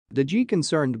De Gea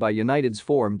concerned by United's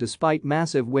form despite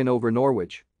massive win over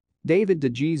Norwich. David De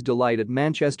Gea's delight at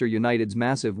Manchester United's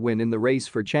massive win in the race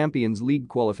for Champions League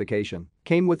qualification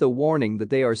came with a warning that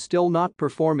they are still not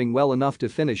performing well enough to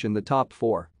finish in the top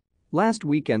four. Last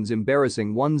weekend's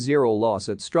embarrassing 1-0 loss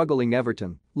at struggling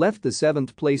Everton left the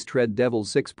 7th-placed Red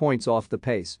Devils 6 points off the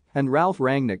pace, and Ralf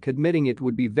Rangnick admitting it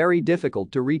would be very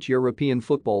difficult to reach European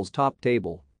football's top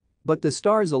table. But the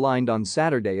stars aligned on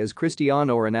Saturday as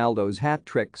Cristiano Ronaldo's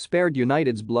hat-trick spared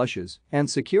United's blushes and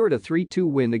secured a 3-2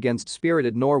 win against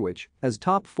spirited Norwich as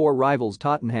top four rivals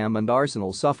Tottenham and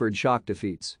Arsenal suffered shock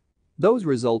defeats. Those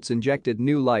results injected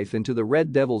new life into the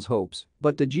Red Devils' hopes,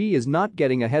 but De Gea is not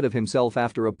getting ahead of himself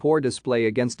after a poor display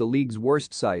against the league's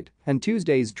worst side and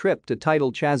Tuesday's trip to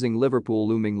title-chasing Liverpool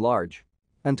looming large.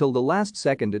 Until the last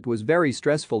second it was very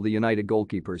stressful, the United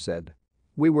goalkeeper said.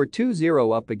 We were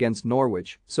 2-0 up against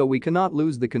Norwich, so we cannot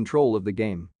lose the control of the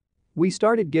game. We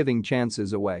started giving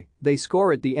chances away. They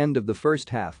score at the end of the first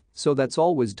half, so that's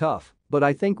always tough, but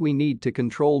I think we need to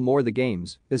control more the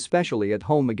games, especially at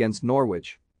home against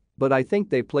Norwich. But I think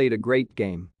they played a great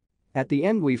game. At the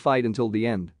end we fight until the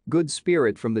end, good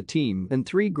spirit from the team and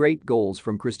 3 great goals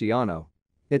from Cristiano.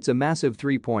 It's a massive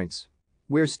 3 points.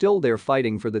 We're still there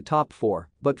fighting for the top 4,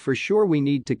 but for sure we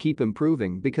need to keep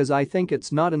improving because I think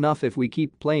it's not enough if we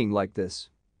keep playing like this.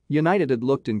 United had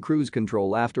looked in cruise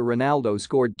control after Ronaldo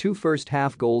scored 2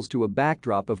 first-half goals to a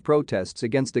backdrop of protests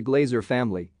against the Glazer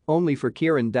family, only for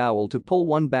Kieran Dowell to pull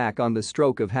one back on the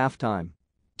stroke of half-time.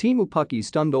 Teemu Pukki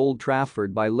stunned Old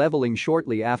Trafford by leveling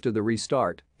shortly after the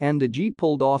restart, and De Gea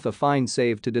pulled off a fine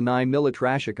save to deny Milot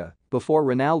Rashica before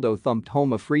Ronaldo thumped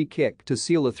home a free kick to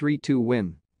seal a 3-2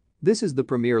 win. This is the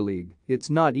Premier League,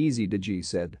 it's not easy, De Gea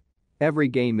said. Every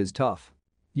game is tough.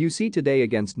 You see today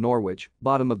against Norwich,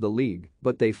 bottom of the league,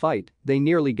 but they fight, they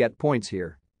nearly get points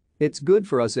here. It's good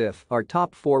for us if our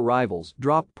top 4 rivals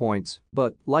drop points,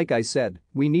 but, like I said,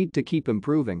 we need to keep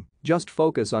improving, just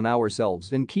focus on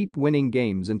ourselves and keep winning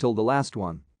games until the last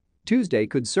one. Tuesday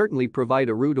could certainly provide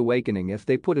a rude awakening if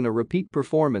they put in a repeat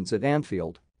performance at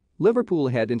Anfield. Liverpool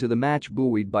head into the match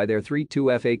buoyed by their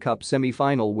 3-2 FA Cup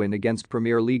semi-final win against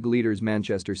Premier League leaders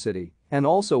Manchester City and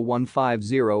also won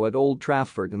 5-0 at Old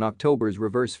Trafford in October's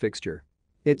reverse fixture.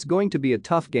 It's going to be a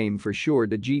tough game for sure,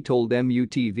 De Gea told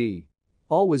MUTV.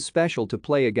 Always special to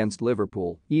play against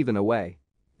Liverpool, even away.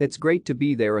 It's great to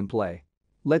be there and play.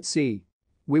 Let's see.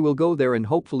 We will go there and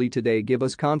hopefully today give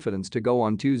us confidence to go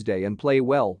on Tuesday and play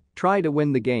well, try to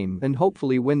win the game and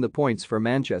hopefully win the points for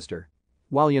Manchester.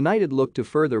 While United look to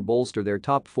further bolster their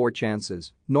top 4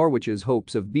 chances, Norwich's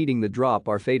hopes of beating the drop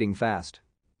are fading fast.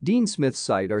 Dean Smith's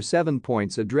side are 7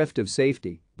 points adrift of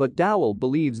safety, but Dowell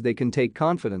believes they can take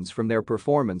confidence from their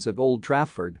performance at Old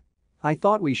Trafford. I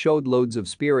thought we showed loads of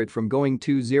spirit from going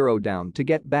 2-0 down to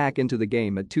get back into the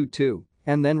game at 2-2,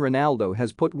 and then Ronaldo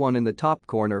has put one in the top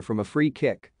corner from a free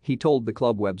kick, he told the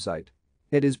club website.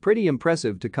 It is pretty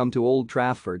impressive to come to Old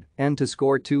Trafford and to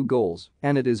score 2 goals,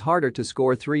 and it is harder to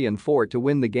score 3 and 4 to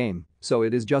win the game, so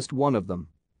it is just one of them.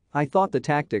 I thought the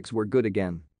tactics were good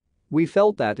again. We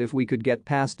felt that if we could get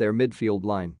past their midfield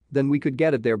line, then we could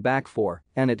get at their back 4,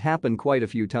 and it happened quite a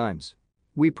few times.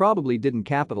 We probably didn't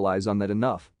capitalize on that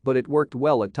enough, but it worked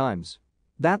well at times.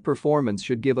 That performance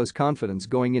should give us confidence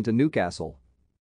going into Newcastle.